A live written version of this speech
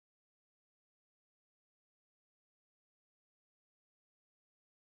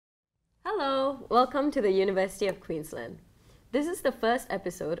Hello, welcome to the University of Queensland. This is the first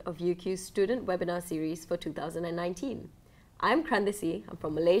episode of UQ's student webinar series for 2019. I'm Kransi, I'm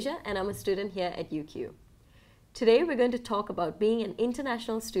from Malaysia and I'm a student here at UQ. Today we're going to talk about being an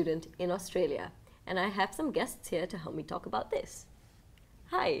international student in Australia, and I have some guests here to help me talk about this.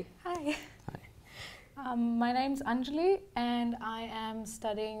 Hi. Hi. My name's Anjali and I am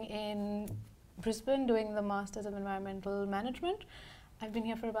studying in Brisbane doing the Masters of Environmental Management. I've been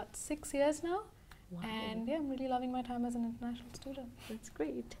here for about 6 years now. Wow. And yeah, I'm really loving my time as an international student. That's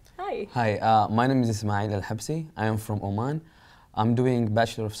great. Hi. Hi, my name is Ismail Al-Habsi. I am from Oman. I'm doing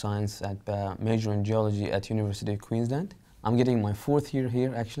Bachelor of Science at major in Geology at University of Queensland. I'm getting my 4th year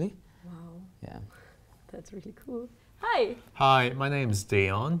here actually. Wow. Yeah. That's really cool. Hi. Hi, my name is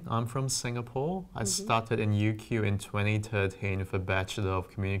Dion. I'm from Singapore. I started in UQ in 2013 with a Bachelor of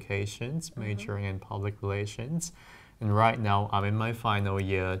Communications, majoring in Public Relations. And right now I'm in my final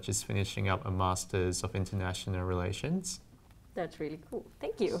year, just finishing up a Masters of International Relations. That's really cool.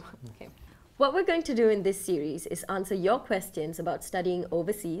 Thank you. Okay. What we're going to do in this series is answer your questions about studying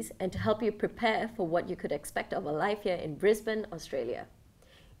overseas and to help you prepare for what you could expect of a life here in Brisbane, Australia.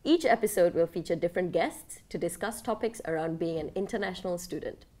 Each episode will feature different guests to discuss topics around being an international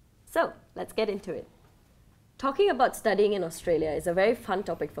student. So, let's get into it. Talking about studying in Australia is a very fun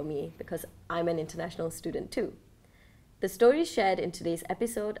topic for me because I'm an international student too. The stories shared in today's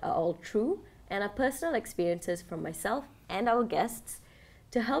episode are all true and are personal experiences from myself and our guests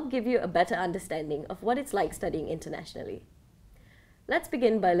to help give you a better understanding of what it's like studying internationally. Let's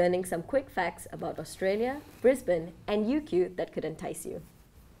begin by learning some quick facts about Australia, Brisbane, and UQ that could entice you.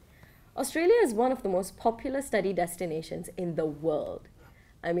 Australia is one of the most popular study destinations in the world.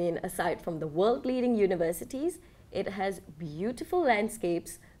 I mean, aside from the world-leading universities, it has beautiful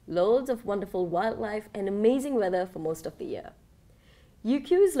landscapes, loads of wonderful wildlife, and amazing weather for most of the year.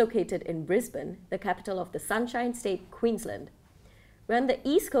 UQ is located in Brisbane, the capital of the Sunshine State, Queensland. We're on the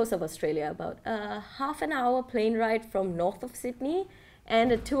east coast of Australia, about a half an hour plane ride from north of Sydney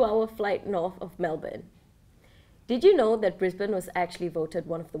and a 2-hour flight north of Melbourne. Did you know that Brisbane was actually voted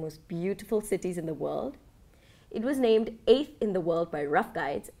one of the most beautiful cities in the world? It was named 8th in the world by Rough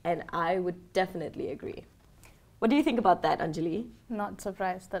Guides, and I would definitely agree. What do you think about that, Anjali? Not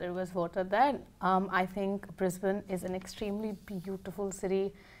surprised that it was voted that. I think Brisbane is an extremely beautiful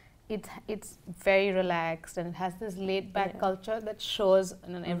city. It's very relaxed and it has this laid-back culture that shows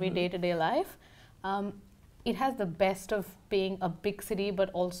in an every day-to-day life. It has the best of being a big city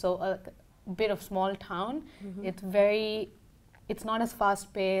but also a bit of small town. It's not as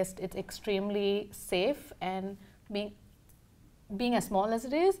fast-paced, it's extremely safe, and being as small as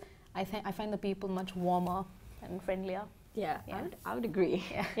it is, I find the people much warmer and friendlier. Yeah, Yeah. I would agree.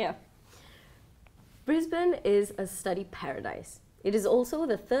 Yeah. Brisbane is a study paradise. It is also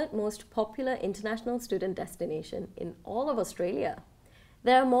the 3rd most popular international student destination in all of Australia.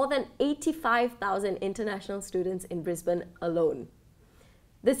 There are more than 85,000 international students in Brisbane alone.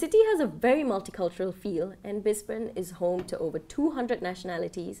 The city has a very multicultural feel, and Brisbane is home to over 200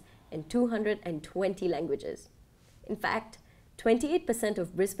 nationalities and 220 languages. In fact, 28%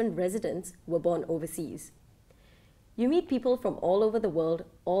 of Brisbane residents were born overseas. You meet people from all over the world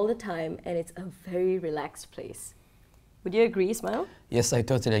all the time, and it's a very relaxed place. Would you agree, Ismail? Yes, I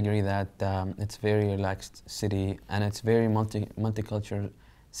totally agree that it's a very relaxed city and it's very multicultural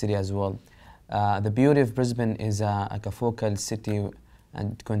city as well. The beauty of Brisbane is like a focal city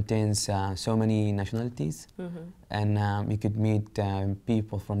and contains so many nationalities, and you could meet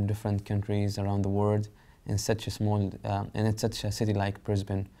people from different countries around the world in such a small, and it's such a city like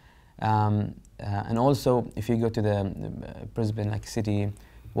Brisbane. And also, if you go to the Brisbane like city,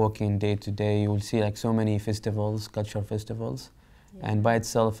 walking day to day, you will see like so many festivals, cultural festivals, and by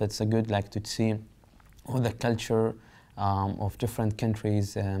itself, it's a good like to see all the culture of different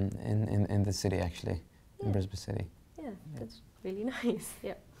countries in the city actually, in Brisbane city. Yeah, that's really nice.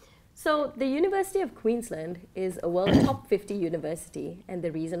 Yeah. So the University of Queensland is a world top 50 university and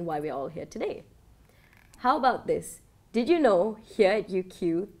the reason why we're all here today. How about this? Did you know here at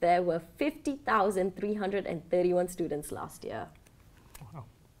UQ there were 50,331 students last year? Wow.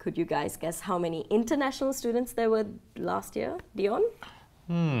 Could you guys guess how many international students there were last year? Dion?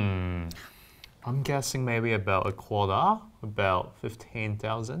 I'm guessing maybe about a quarter, about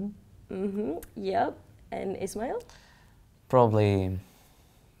 15,000. Yep. And Ismail? Probably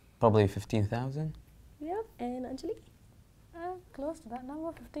 15,000. Yep. And Anjali? Close to that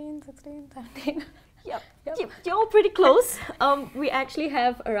number, 15, 16, 17. Yep. You're all pretty close. We actually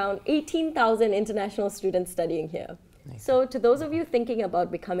have around 18,000 international students studying here. Nice. So to those of you thinking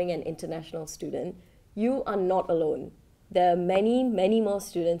about becoming an international student, you are not alone. There are many, many more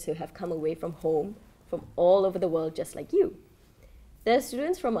students who have come away from home from all over the world just like you. There are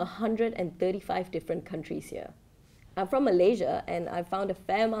students from 135 different countries here. I'm from Malaysia, and I found a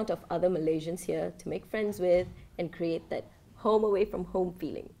fair amount of other Malaysians here to make friends with and create that home away from home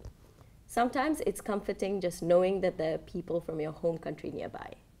feeling. Sometimes it's comforting just knowing that there are people from your home country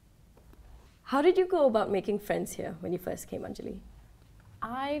nearby. How did you go about making friends here when you first came, Anjali?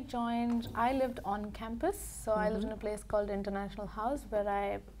 I lived on campus, so I lived in a place called International House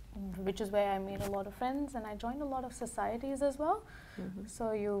which is where I made a lot of friends, and I joined a lot of societies as well.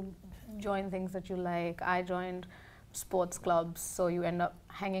 So you join things that you like. I joined sports clubs, so you end up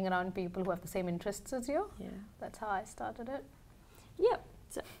hanging around people who have the same interests as you. Yeah. That's how I started it. Yeah,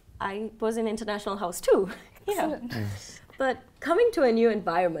 so I was in International House too. Yeah. Yes. But coming to a new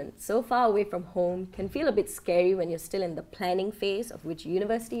environment so far away from home can feel a bit scary when you're still in the planning phase of which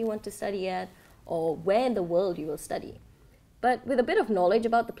university you want to study at or where in the world you will study. But with a bit of knowledge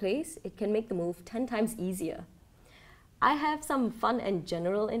about the place, it can make the move 10 times easier. I have some fun and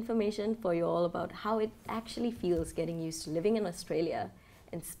general information for you all about how it actually feels getting used to living in Australia,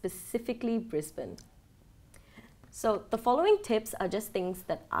 and specifically Brisbane. So the following tips are just things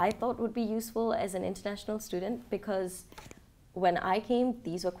that I thought would be useful as an international student because when I came,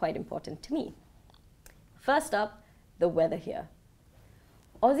 these were quite important to me. First up, the weather here.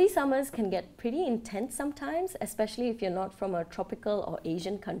 Aussie summers can get pretty intense sometimes, especially if you're not from a tropical or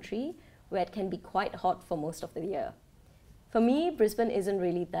Asian country where it can be quite hot for most of the year. For me, Brisbane isn't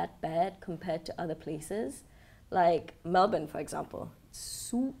really that bad compared to other places, like Melbourne, for example.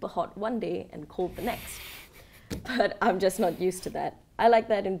 Super hot one day and cold the next. But I'm just not used to that. I like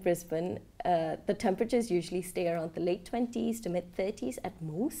that in Brisbane. The temperatures usually stay around the late 20s to mid 30s at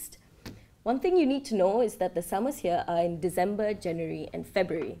most. One thing you need to know is that the summers here are in December, January, and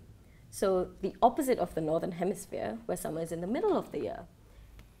February. So the opposite of the Northern Hemisphere, where summer is in the middle of the year.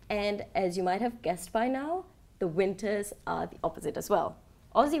 And as you might have guessed by now, the winters are the opposite as well.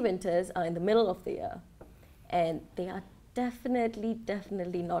 Aussie winters are in the middle of the year. And they are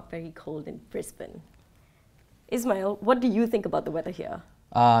definitely not very cold in Brisbane. Ismail, what do you think about the weather here?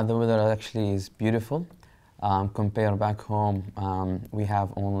 The weather actually is beautiful. Compared back home, we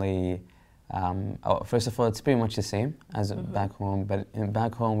have only, first of all, it's pretty much the same as back home, but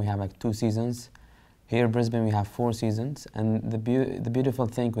back home we have like 2 seasons. Here in Brisbane we have 4 seasons, and the beautiful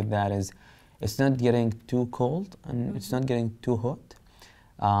thing with that is it's not getting too cold and it's not getting too hot.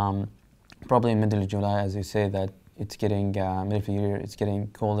 Probably in middle of July, as you say, that it's getting, middle of the year, it's getting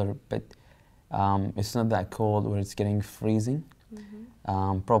colder, but it's not that cold where it's getting freezing.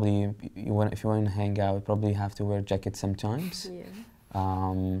 Probably if you want to hang out, probably have to wear jackets sometimes.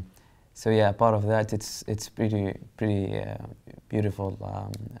 Yeah. So yeah, part of that, it's pretty beautiful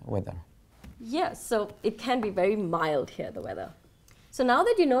weather. Yeah, so it can be very mild here, the weather. So now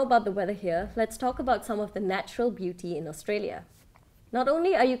that you know about the weather here, let's talk about some of the natural beauty in Australia. Not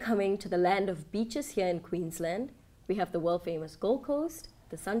only are you coming to the land of beaches here in Queensland, we have the world-famous Gold Coast,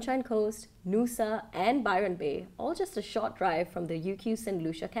 the Sunshine Coast, Noosa and Byron Bay, all just a short drive from the UQ St.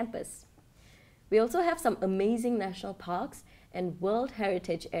 Lucia campus. We also have some amazing national parks and World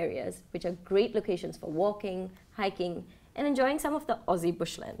Heritage areas, which are great locations for walking, hiking, and enjoying some of the Aussie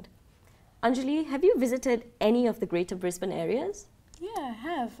bushland. Anjali, have you visited any of the Greater Brisbane areas? Yeah, I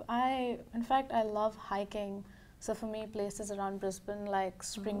have. In fact, I love hiking. So for me, places around Brisbane like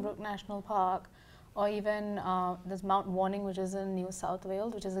Springbrook National Park, or even there's Mount Warning, which is in New South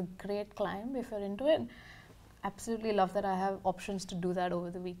Wales, which is a great climb if you're into it. Absolutely love that I have options to do that over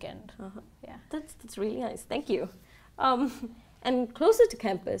the weekend. Yeah, that's really nice. Thank you. And closer to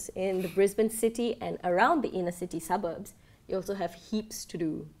campus, in the Brisbane city and around the inner city suburbs, you also have heaps to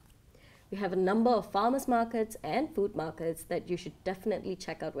do. We have a number of farmers markets and food markets that you should definitely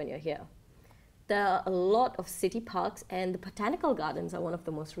check out when you're here. There are a lot of city parks, and the botanical gardens are one of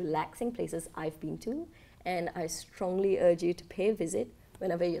the most relaxing places I've been to, and I strongly urge you to pay a visit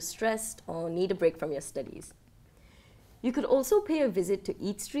whenever you're stressed or need a break from your studies. You could also pay a visit to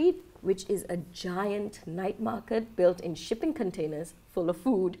Eat Street, which is a giant night market built in shipping containers full of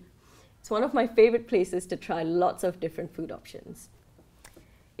food. It's one of my favorite places to try lots of different food options.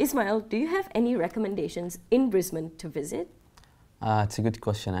 Ismail, do you have any recommendations in Brisbane to visit? It's a good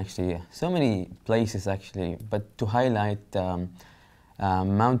question, actually. So many places, actually, but to highlight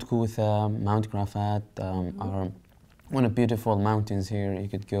Mount Cootha, Mount Grafat are one of beautiful mountains here. You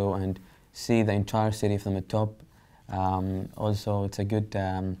could go and see the entire city from the top. Also, it's a good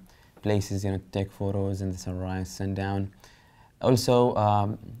places, to take photos in the sunrise, sundown. Also,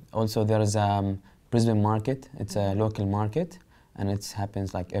 there is Brisbane Market. It's a local market, and it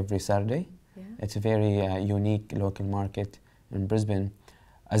happens like every Saturday. it's a very unique local market in Brisbane.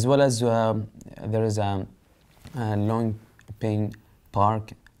 As well as there is a Long Ping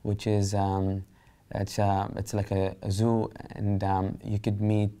Park, which is it's like a zoo, and you could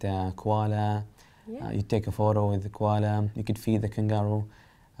meet koala. Yeah. You take a photo with the koala. You could feed the kangaroo.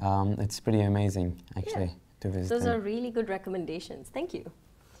 It's pretty amazing, actually, to visit. Those are really good recommendations. Thank you.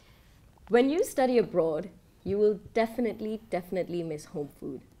 When you study abroad, you will definitely miss home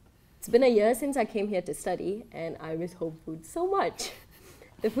food. It's been a year since I came here to study, and I miss home food so much.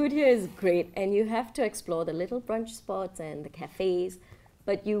 The food here is great, and you have to explore the little brunch spots and the cafes,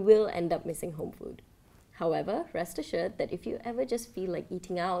 but you will end up missing home food. However, rest assured that if you ever just feel like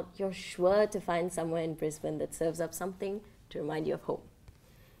eating out, you're sure to find somewhere in Brisbane that serves up something to remind you of home.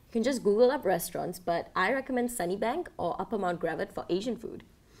 You can just Google up restaurants, but I recommend Sunnybank or Upper Mount Gravatt for Asian food.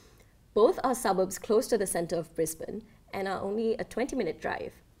 Both are suburbs close to the centre of Brisbane and are only a 20-minute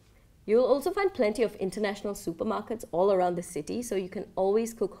drive. You'll also find plenty of international supermarkets all around the city, so you can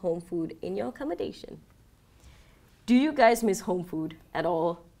always cook home food in your accommodation. Do you guys miss home food at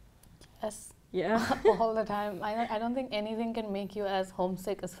all? Yes. Yeah. All the time. I don't think anything can make you as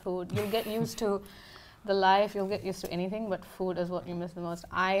homesick as food. You'll get used to the life, you'll get used to anything, but food is what you miss the most.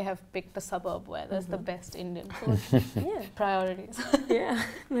 I have picked a suburb where there's the best Indian food. Yeah. Priorities. Yeah,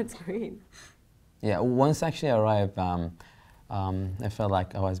 that's great. Yeah, once actually I arrived, I felt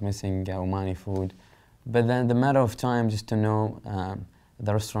like I was missing Omani food. But then the matter of time just to know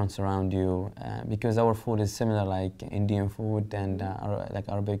the restaurants around you, because our food is similar like Indian food and like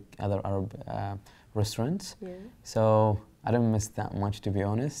other Arab restaurants. Yeah. So I don't miss that much, to be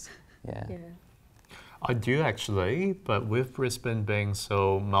honest. Yeah. Yeah. I do actually, but with Brisbane being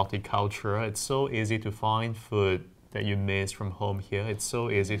so multicultural, it's so easy to find food that you miss from home here. It's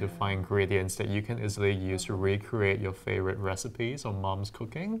so easy to find ingredients that you can easily use to recreate your favorite recipes or mom's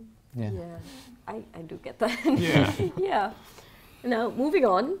cooking. Yeah. I do get that. Yeah. Yeah. Now, moving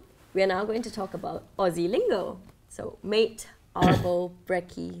on, we are now going to talk about Aussie lingo. So, mate, arvo,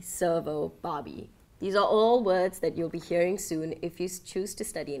 brekkie, servo, barbie. These are all words that you'll be hearing soon if you choose to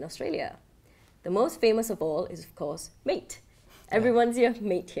study in Australia. The most famous of all is, of course, mate. Everyone's your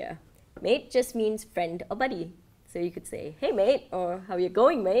mate here. Mate just means friend or buddy. So you could say, hey mate, or how you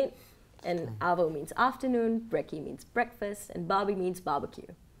going mate? And arvo means afternoon, brekkie means breakfast, and barbie means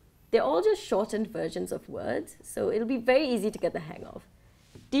barbecue. They're all just shortened versions of words, so it'll be very easy to get the hang of.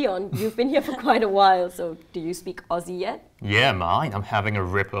 Dion, you've been here for quite a while, so do you speak Aussie yet? Yeah, mate, I'm having a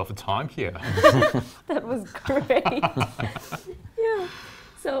ripper of a time here. That was great. Yeah.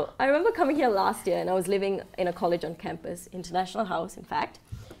 So I remember coming here last year, and I was living in a college on campus, International House, in fact.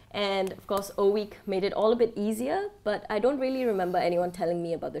 And of course, O Week made it all a bit easier, but I don't really remember anyone telling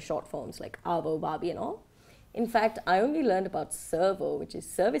me about the short forms like arvo, barbie, and all. In fact, I only learned about servo, which is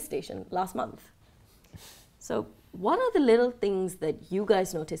service station, last month. So what are the little things that you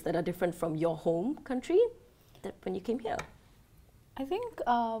guys noticed that are different from your home country that when you came here? I think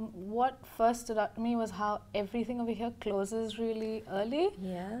what first stood out to me was how everything over here closes really early.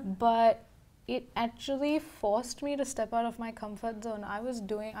 Yeah. But it actually forced me to step out of my comfort zone. I was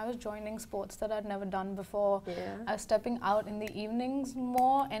joining sports that I'd never done before. Yeah. I was stepping out in the evenings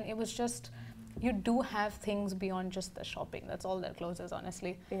more, and it was just, you do have things beyond just the shopping. That's all that closes,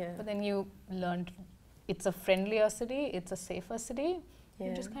 honestly. Yeah. But then you learned it's a friendlier city, it's a safer city. Yeah.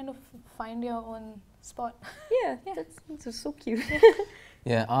 You just kind of find your own spot. Yeah, that's so cute.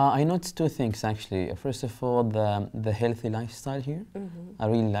 Yeah, I noticed two things actually. First of all, the healthy lifestyle here. I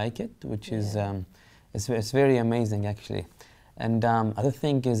really like it, which is it's very amazing actually. And other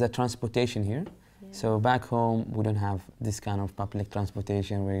thing is the transportation here. So back home we don't have this kind of public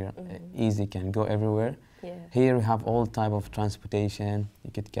transportation where easy can go everywhere. Yeah. Here we have all type of transportation.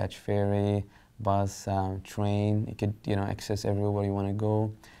 You could catch ferry, bus, train. You could access everywhere you want to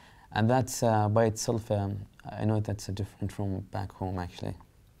go, and that's by itself. I know that's different from back home actually.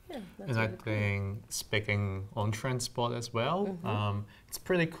 Yeah, that's And I really cool. think speaking on transport as well, it's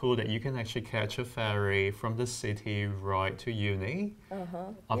pretty cool that you can actually catch a ferry from the city right to uni.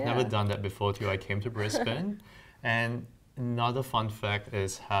 I've never done that before till I came to Brisbane. And another fun fact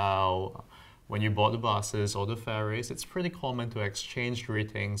is how when you board the buses or the ferries, it's pretty common to exchange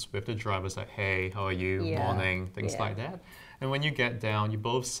greetings with the drivers like, hey, how are you, morning, things like that. And when you get down, you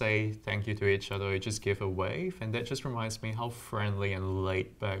both say thank you to each other, you just give a wave, and that just reminds me how friendly and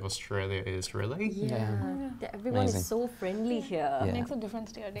laid back Australia is, really. Yeah. Everyone Amazing. is so friendly here. Yeah. It makes a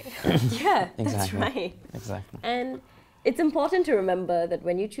difference to your day. Yeah, that's Exactly. right. Exactly. And it's important to remember that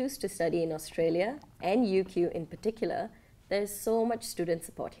when you choose to study in Australia, and UQ in particular, there's so much student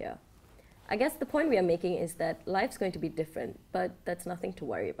support here. I guess the point we are making is that life's going to be different, but that's nothing to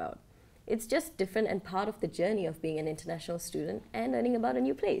worry about. It's just different and part of the journey of being an international student and learning about a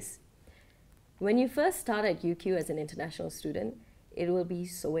new place. When you first start at UQ as an international student, it will be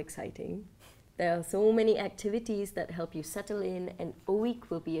so exciting. There are so many activities that help you settle in, and O Week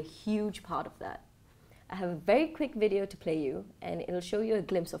will be a huge part of that. I have a very quick video to play you, and it'll show you a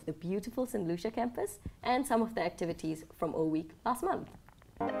glimpse of the beautiful St. Lucia campus and some of the activities from O Week last month.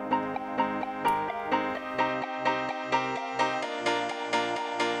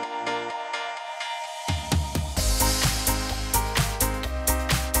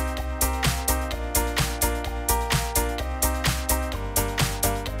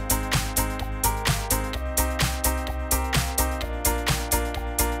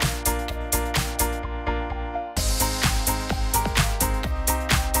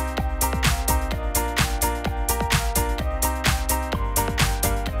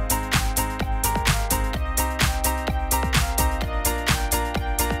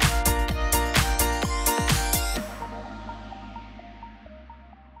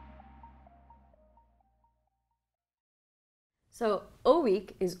 So O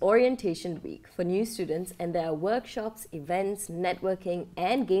Week is orientation week for new students, and there are workshops, events, networking,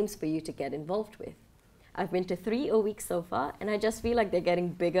 and games for you to get involved with. I've been to 3 O Weeks so far, and I just feel like they're getting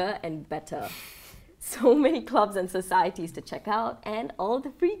bigger and better. So many clubs and societies to check out, and all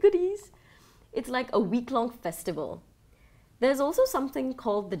the free goodies. It's like a week-long festival. There's also something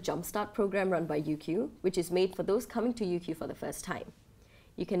called the Jumpstart program run by UQ, which is made for those coming to UQ for the first time.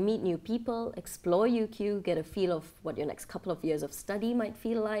 You can meet new people, explore UQ, get a feel of what your next couple of years of study might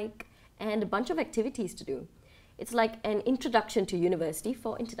feel like, and a bunch of activities to do. It's like an introduction to university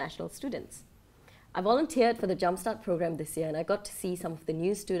for international students. I volunteered for the Jumpstart program this year, and I got to see some of the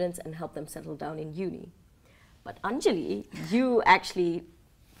new students and help them settle down in uni. But Anjali, you actually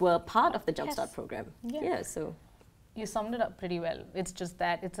were part of the Jumpstart program. Yeah, so you summed it up pretty well. It's just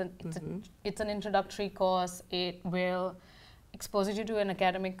that it's an introductory course. It will exposes you to an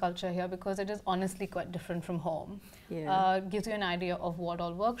academic culture here because it is honestly quite different from home. Gives you an idea of what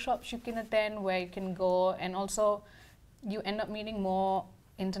all workshops you can attend, where you can go, and also you end up meeting more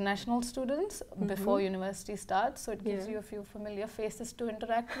international students before university starts, so it gives you a few familiar faces to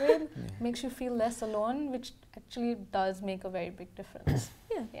interact with, makes you feel less alone, which actually does make a very big difference.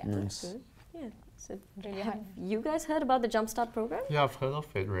 That's good. Yeah. So really have you guys heard about the Jumpstart program? Yeah, I've heard of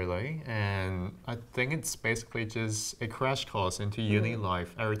it really, and I think it's basically just a crash course into uni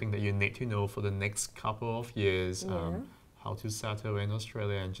life, everything that you need to know for the next couple of years, how to settle in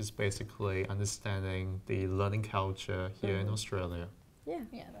Australia, and just basically understanding the learning culture here in Australia.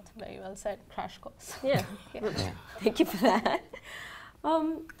 Yeah, that's very well said. Crash course. Thank you for that.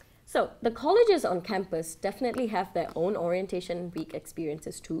 So the colleges on campus definitely have their own orientation week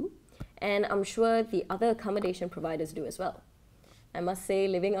experiences too. And I'm sure the other accommodation providers do as well. I must say,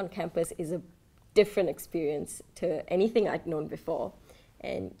 living on campus is a different experience to anything I'd known before.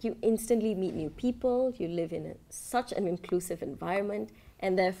 And you instantly meet new people, you live in such an inclusive environment,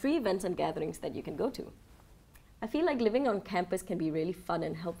 and there are free events and gatherings that you can go to. I feel like living on campus can be really fun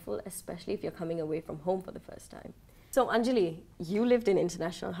and helpful, especially if you're coming away from home for the first time. So Anjali, you lived in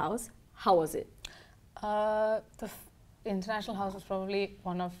International House. How was it? The International House was probably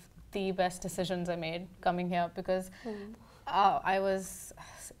one of the best decisions I made coming here, because I was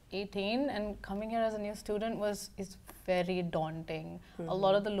 18 and coming here as a new student is very daunting. A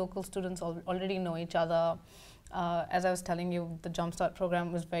lot of the local students already know each other. As I was telling you, the Jumpstart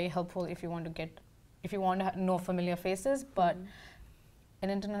program was very helpful if you want to know familiar faces, but in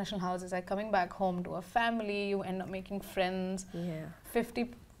International House is like coming back home to a family, you end up making friends.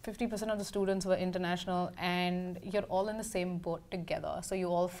 50% of the students were international, and you're all in the same boat together. So you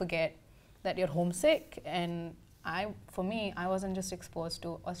all forget that you're homesick. And for me, I wasn't just exposed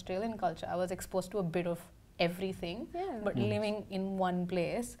to Australian culture. I was exposed to a bit of everything, but living in one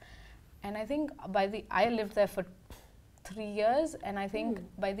place. And I think I lived there for 3 years, and I think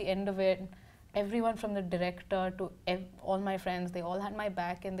by the end of it, everyone from the director to all my friends, they all had my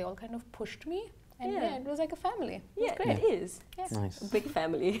back, and they all kind of pushed me. And it was like a family. It is. Nice. A big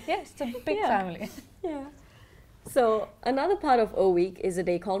family. Yes, it's a big family. So another part of O Week is a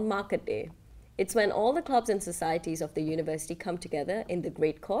day called Market Day. It's when all the clubs and societies of the university come together in the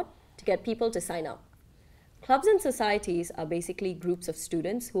Great Court to get people to sign up. Clubs and societies are basically groups of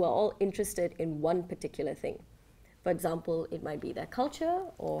students who are all interested in one particular thing. For example, it might be their culture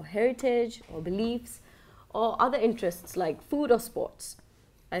or heritage or beliefs or other interests like food or sports.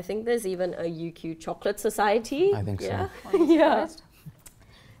 I think there's even a UQ chocolate society. I think so.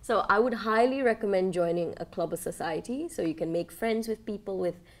 So I would highly recommend joining a club or society so you can make friends with people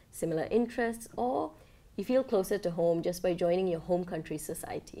with similar interests, or you feel closer to home just by joining your home country's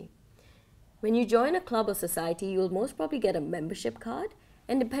society. When you join a club or society, you will most probably get a membership card,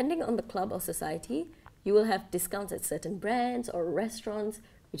 and depending on the club or society, you will have discounts at certain brands or restaurants,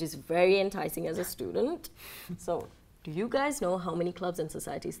 which is very enticing as a student. So, do you guys know how many clubs and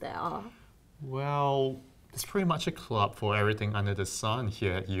societies there are? Well, it's pretty much a club for everything under the sun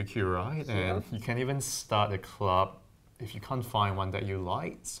here at UQ, right? Yeah. And you can even start a club if you can't find one that you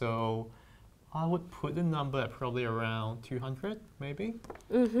like. So I would put the number at probably around 200, maybe.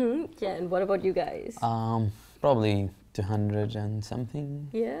 Yeah, and what about you guys? Probably 200 and something.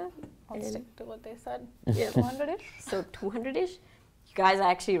 Yeah? I'll And- stick to what they said. Yeah. 200-ish. So 200-ish? You guys are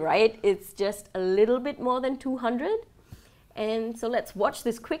actually right. It's just a little bit more than 200. And so let's watch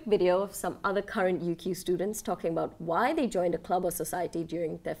this quick video of some other current UQ students talking about why they joined a club or society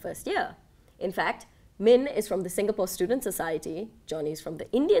during their first year. In fact, Min is from the Singapore Student Society, Johnny is from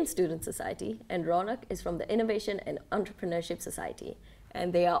the Indian Student Society, and Ronak is from the Innovation and Entrepreneurship Society.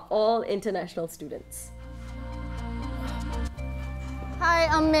 And they are all international students. Hi,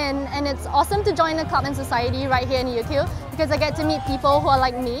 I'm Min, and it's awesome to join a club and society right here in UQ because I get to meet people who are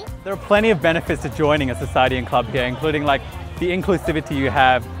like me. There are plenty of benefits to joining a society and club here, including like the inclusivity you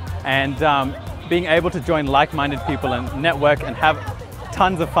have and being able to join like-minded people and network and have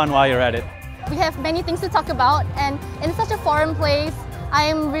tons of fun while you're at it. We have many things to talk about, and in such a foreign place, I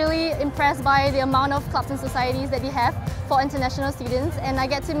am really impressed by the amount of clubs and societies that we have for international students, and I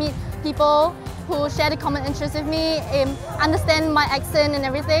get to meet people who share the common interests with me, understand my accent and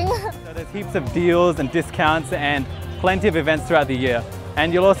everything. So there's heaps of deals and discounts and plenty of events throughout the year.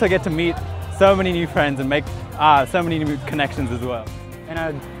 And you'll also get to meet so many new friends and make so many new connections as well. And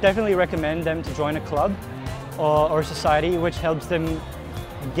I definitely recommend them to join a club or a society which helps them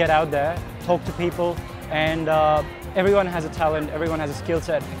get out there, talk to people, and everyone has a talent, everyone has a skill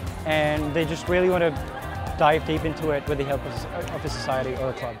set, and they just really want to dive deep into it with the help of a society or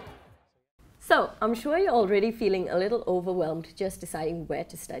a club. So, I'm sure you're already feeling a little overwhelmed just deciding where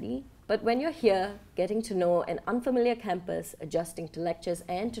to study. But when you're here, getting to know an unfamiliar campus, adjusting to lectures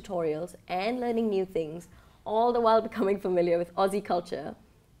and tutorials, and learning new things, all the while becoming familiar with Aussie culture,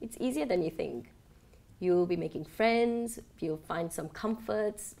 it's easier than you think. You'll be making friends, you'll find some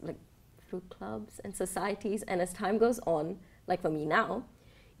comforts, like through clubs and societies, and as time goes on, like for me now,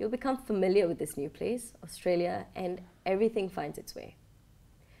 you'll become familiar with this new place, Australia, and everything finds its way.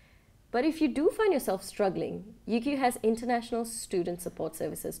 But if you do find yourself struggling, UQ has international student support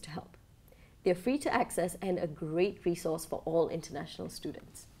services to help. They're free to access and a great resource for all international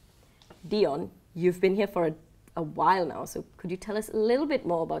students. Dion, you've been here for a while now, so could you tell us a little bit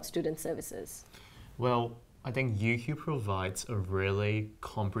more about student services? Well, I think UQ provides a really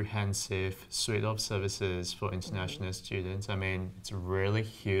comprehensive suite of services for international students. I mean, it's a really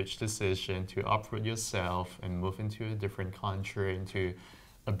huge decision to uproot yourself and move into a different country, into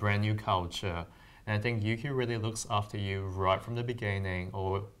a brand new culture. And I think UQ really looks after you right from the beginning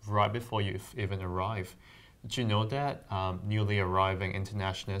or right before you even arrive. Did you know that newly arriving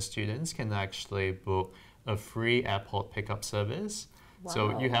international students can actually book a free airport pickup service? Wow.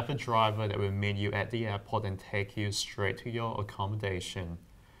 So you have a driver that will meet you at the airport and take you straight to your accommodation.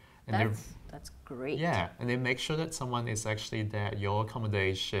 And That's great. yeah, and they make sure that someone is actually there at your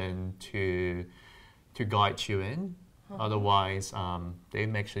accommodation to guide you in. Otherwise, they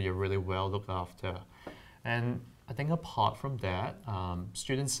make sure you're really well looked after. And I think apart from that,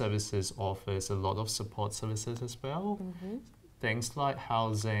 student services offers a lot of support services as well. Things like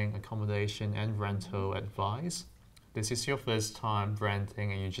housing, accommodation, and rental advice. This is your first time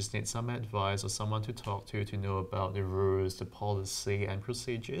renting and you just need some advice or someone to talk to know about the rules, the policy, and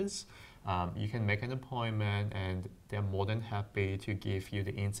procedures. You can make an appointment and they're more than happy to give you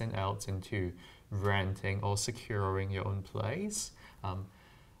the ins and outs into renting or securing your own place.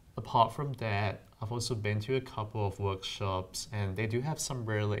 Apart from that, I've also been to a couple of workshops and they do have some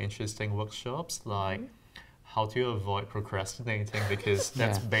really interesting workshops like how to avoid procrastinating because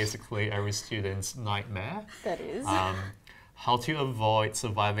that's basically every student's nightmare. That is. How to avoid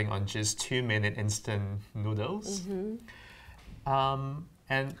surviving on just 2-minute instant noodles.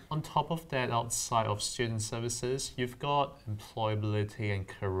 And on top of that, outside of student services, you've got employability and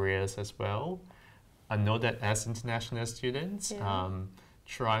careers as well. I know that as international students,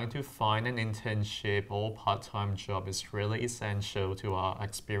 trying to find an internship or part-time job is really essential to our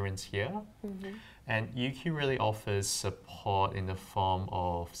experience here. And UQ really offers support in the form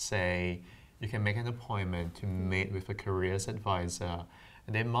of, say, you can make an appointment to meet with a careers advisor.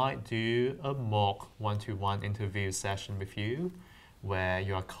 And they might do a mock one-to-one interview session with you where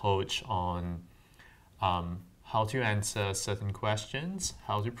you are coached on how to answer certain questions,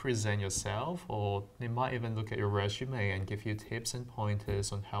 how to present yourself, or they might even look at your resume and give you tips and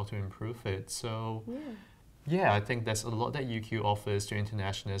pointers on how to improve it. So yeah, I think there's a lot that UQ offers to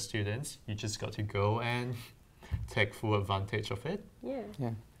international students. You just got to go and take full advantage of it.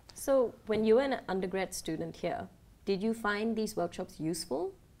 Yeah. So when you were an undergrad student here, did you find these workshops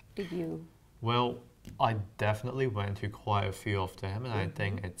useful? Did you? Well, I definitely went to quite a few of them, and I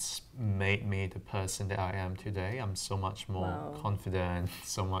think it's made me the person that I am today. I'm so much more confident,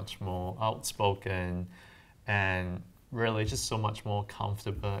 so much more outspoken, and really just so much more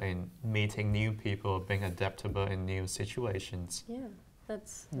comfortable in meeting new people, being adaptable in new situations. Yeah,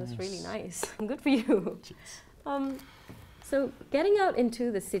 that's really nice. Good for you. So getting out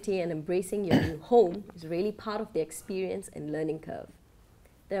into the city and embracing your new home is really part of the experience and learning curve.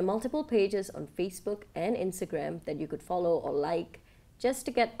 There are multiple pages on Facebook and Instagram that you could follow or like just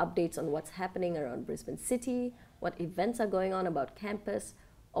to get updates on what's happening around Brisbane City, what events are going on about campus,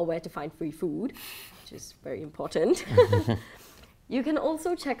 or where to find free food, which is very important. You can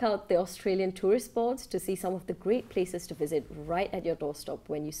also check out the Australian tourist boards to see some of the great places to visit right at your doorstep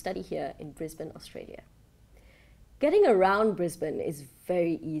when you study here in Brisbane, Australia. Getting around Brisbane is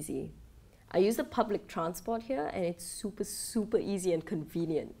very easy. I use the public transport here and it's super, super easy and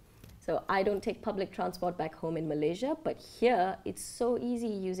convenient. So I don't take public transport back home in Malaysia, but here it's so easy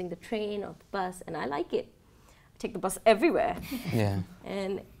using the train or the bus, and I like it. I take the bus everywhere. Yeah.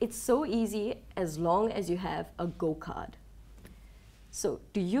 And it's so easy as long as you have a Go card. So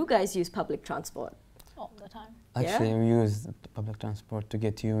do you guys use public transport? All the time. Actually, we use public transport to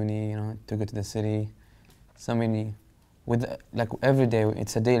get to uni, you know, to go to the city. So many, like every day,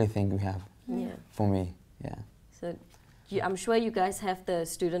 it's a daily thing we have. For me, yeah. So I'm sure you guys have the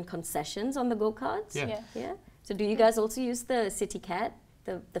student concessions on the Go cards. Yeah. So do you guys also use the City Cat,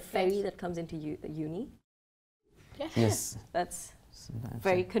 the ferry that comes into uni? Yes. That's Sometimes,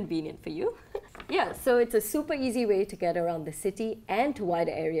 very convenient for you. Yeah, so it's a super easy way to get around the city and to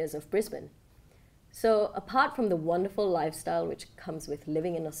wider areas of Brisbane. So apart from the wonderful lifestyle which comes with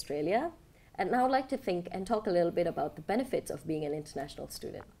living in Australia, I'd now like to think and talk a little bit about the benefits of being an international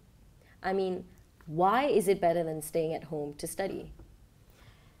student. I mean, why is it better than staying at home to study?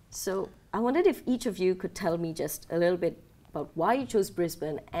 So I wondered if each of you could tell me just a little bit about why you chose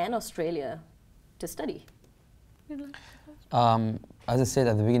Brisbane and Australia to study. As I said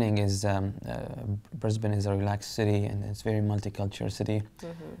at the beginning, Brisbane is a relaxed city and it's a very multicultural city,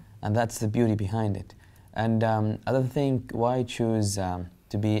 and that's the beauty behind it. And other thing, why I choose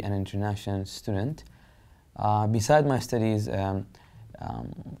to be an international student, beside my studies,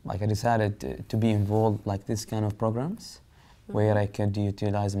 like I decided to be involved like this kind of programs where I could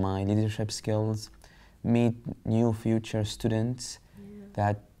utilize my leadership skills, meet new future students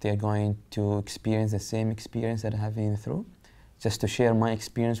that they're going to experience the same experience that I have been through, just to share my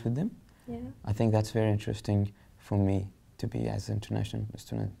experience with them. I think that's very interesting for me to be as an international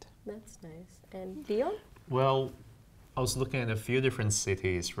student. That's nice. And Dion? Well, I was looking at a few different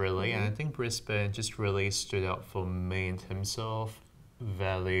cities really, and I think Brisbane just really stood out for me in terms of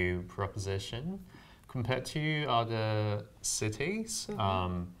value proposition compared to other cities.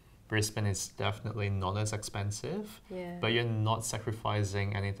 Brisbane is definitely not as expensive, but you're not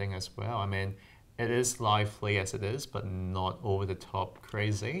sacrificing anything as well. I mean, it is lively as it is, but not over the top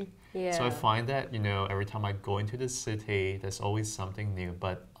crazy. So I find that, you know, every time I go into the city, there's always something new,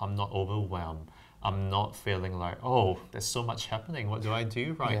 but I'm not overwhelmed. I'm not feeling like, oh, there's so much happening. What do I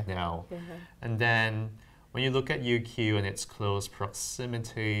do right now? And then when you look at UQ and its close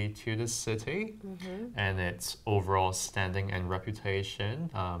proximity to the city and its overall standing and reputation,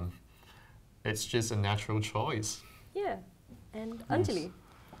 it's just a natural choice. Yeah. And Anjali?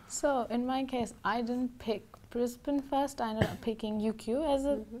 So in my case, I didn't pick Brisbane first. I ended up picking UQ as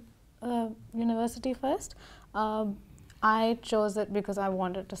a university first. I chose it because I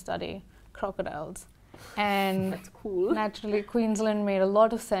wanted to study crocodiles. And that's cool. Naturally, Queensland made a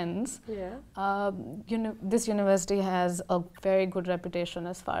lot of sense. This university has a very good reputation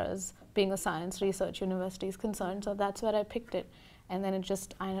as far as being a science research university is concerned, so that's where I picked it. And then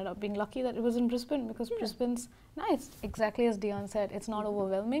I ended up being lucky that it was in Brisbane, because Brisbane's nice. Exactly as Dion said, it's not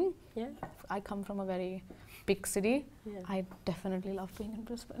overwhelming. I come from a very big city. I definitely love being in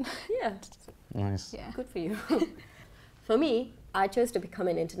Brisbane. Nice. Good for you. For me, I chose to become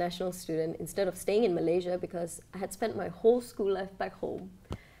an international student instead of staying in Malaysia because I had spent my whole school life back home.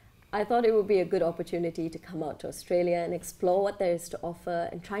 I thought it would be a good opportunity to come out to Australia and explore what there is to offer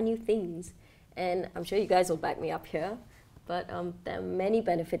and try new things. And I'm sure you guys will back me up here, but there are many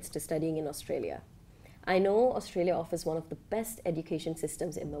benefits to studying in Australia. I know Australia offers one of the best education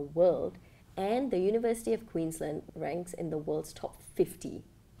systems in the world, and the University of Queensland ranks in the world's top 50.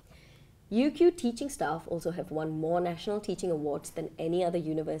 UQ teaching staff also have won more national teaching awards than any other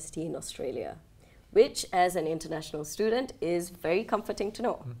university in Australia, which, as an international student, is very comforting to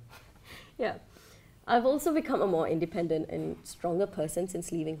know. Yeah. I've also become a more independent and stronger person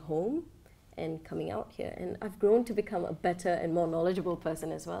since leaving home and coming out here. And I've grown to become a better and more knowledgeable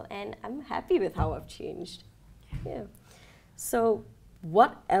person as well. And I'm happy with how I've changed. Yeah. So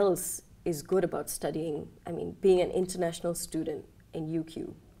what else is good about studying, being an international student in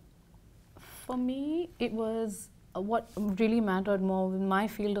UQ? For me, it was what really mattered more in my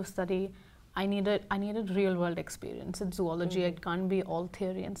field of study. I needed real world experience in zoology. It can't be all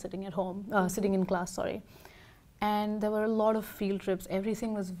theory and sitting at home, sitting in class, sorry. And there were a lot of field trips.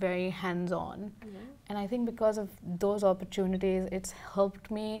 Everything was very hands-on. And I think because of those opportunities, it's helped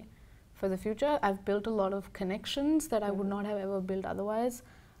me for the future. I've built a lot of connections that I would not have ever built otherwise.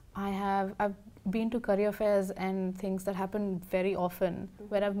 I've been to career fairs and things that happen very often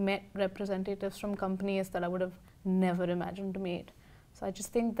where I've met representatives from companies that I would have never imagined to meet. So I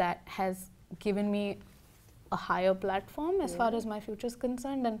just think that has given me a higher platform as far as my future is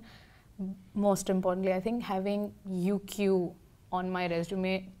concerned. And most importantly, I think having UQ on my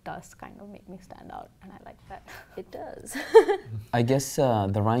resume does kind of make me stand out, and I like that. It does. I guess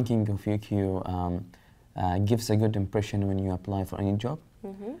the ranking of UQ gives a good impression when you apply for any job.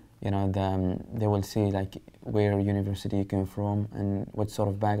 You know, they will see like where university you came from and what sort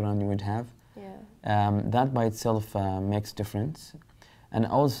of background you would have. That by itself makes difference. And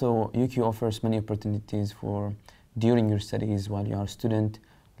also UQ offers many opportunities for during your studies while you are a student,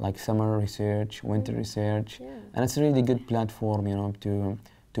 like summer research, winter research, and it's a really good platform, you know,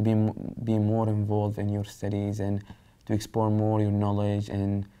 to be more involved in your studies and to explore more your knowledge,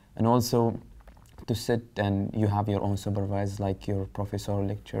 and also to sit and you have your own supervisor, like your professor or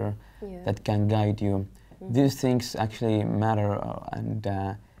lecturer, that can guide you. These things actually matter,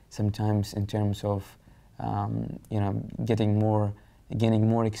 and sometimes in terms of you know, gaining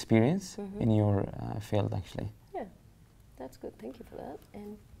more experience in your field, actually. Yeah, that's good. Thank you for that.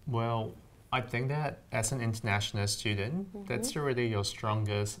 And well, I think that as an international student, that's really your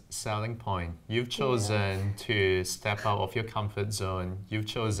strongest selling point. You've chosen to step out of your comfort zone. You've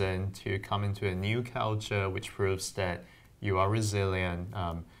chosen to come into a new culture, which proves that you are resilient,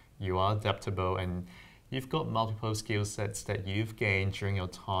 you are adaptable, and you've got multiple skill sets that you've gained during your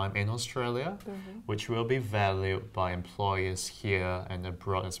time in Australia, which will be valued by employers here and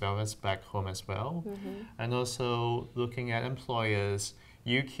abroad, as well as back home as well. And also looking at employers,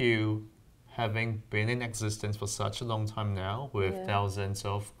 UQ, having been in existence for such a long time now, with thousands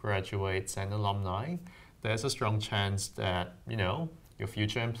of graduates and alumni, there's a strong chance that, you know, your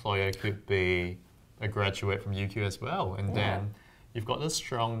future employer could be a graduate from UQ as well. And then you've got a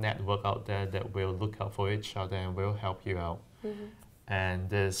strong network out there that will look out for each other and will help you out. And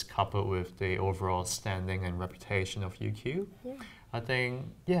this, coupled with the overall standing and reputation of UQ, I think,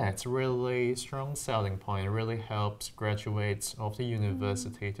 it's a really strong selling point. It really helps graduates of the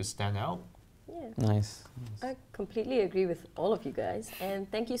university to stand out. Nice. I completely agree with all of you guys, and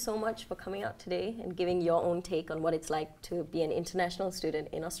thank you so much for coming out today and giving your own take on what it's like to be an international student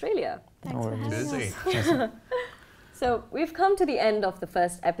in Australia. Thanks for having us. So we've come to the end of the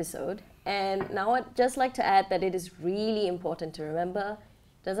first episode, and now I'd just like to add that it is really important to remember,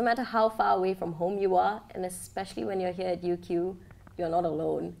 doesn't matter how far away from home you are, and especially when you're here at UQ, you're not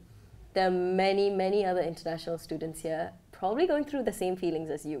alone. There are many, many other international students here, probably going through the same feelings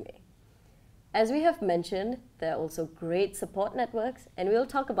as you may. As we have mentioned, there are also great support networks, and we'll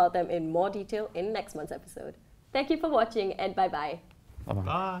talk about them in more detail in next month's episode. Thank you for watching, and bye-bye. Bye-bye.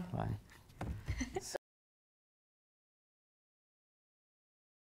 Bye. Bye.